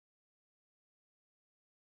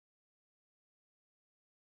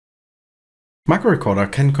Microrecorder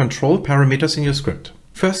can control parameters in your script.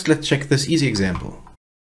 First, let's check this easy example.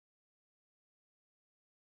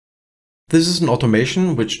 This is an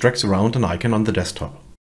automation which drags around an icon on the desktop.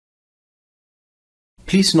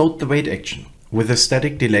 Please note the wait action with a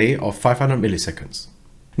static delay of 500 milliseconds.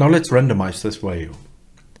 Now let's randomize this value.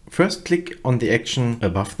 First, click on the action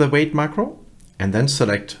above the wait macro and then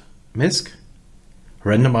select MISC,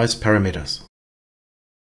 Randomize Parameters.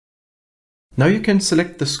 Now you can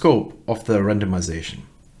select the scope of the randomization.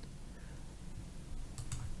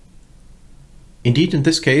 Indeed, in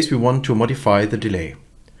this case, we want to modify the delay.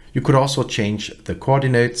 You could also change the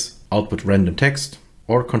coordinates, output random text,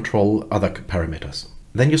 or control other parameters.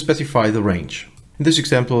 Then you specify the range. In this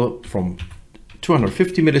example, from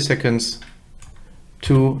 250 milliseconds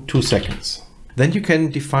to 2 seconds. Then you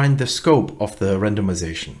can define the scope of the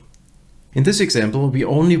randomization. In this example, we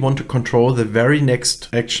only want to control the very next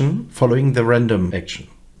action following the random action.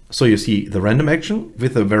 So you see the random action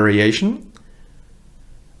with a variation,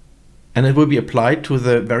 and it will be applied to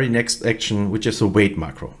the very next action, which is a wait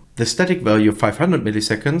macro. The static value of 500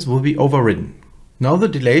 milliseconds will be overridden. Now the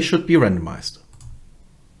delay should be randomized.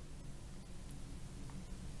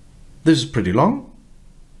 This is pretty long,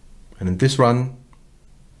 and in this run,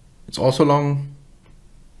 it's also long.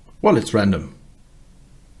 Well, it's random.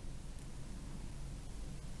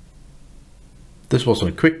 This was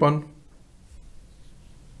a quick one.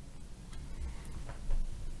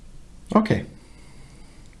 Okay.